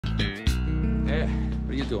Hey,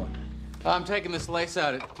 what are you doing? I'm taking this lace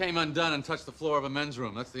out. It came undone and touched the floor of a men's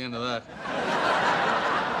room. That's the end of that.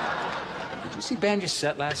 Did you see Banger's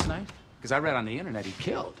set last night? Because I read on the internet he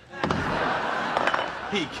killed.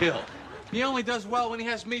 He killed. He only does well when he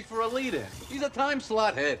has me for a lead-in. He's a time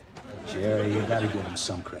slot hit. Jerry, you gotta give him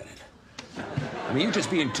some credit. I mean, you're just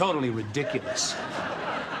being totally ridiculous.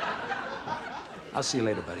 I'll see you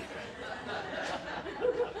later, buddy.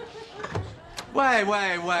 Wait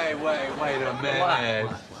a minute.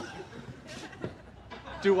 What?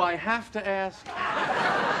 Do I have to ask?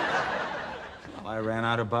 Well, I ran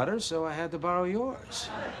out of butter, so I had to borrow yours.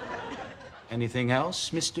 Anything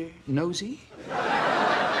else, Mr. Nosy?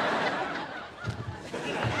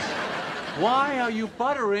 Why are you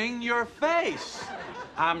buttering your face?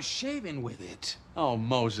 I'm shaving with it. Oh,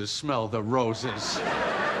 Moses, smell the roses.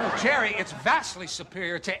 Oh, Jerry, it's vastly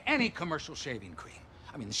superior to any commercial shaving cream.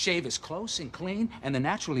 I mean, the shave is close and clean, and the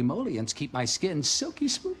natural emollients keep my skin silky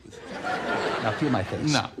smooth. Now, feel my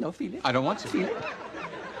face. No. No, feel it. I don't want to. Feel it.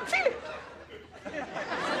 Feel it.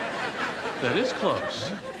 That is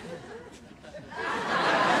close.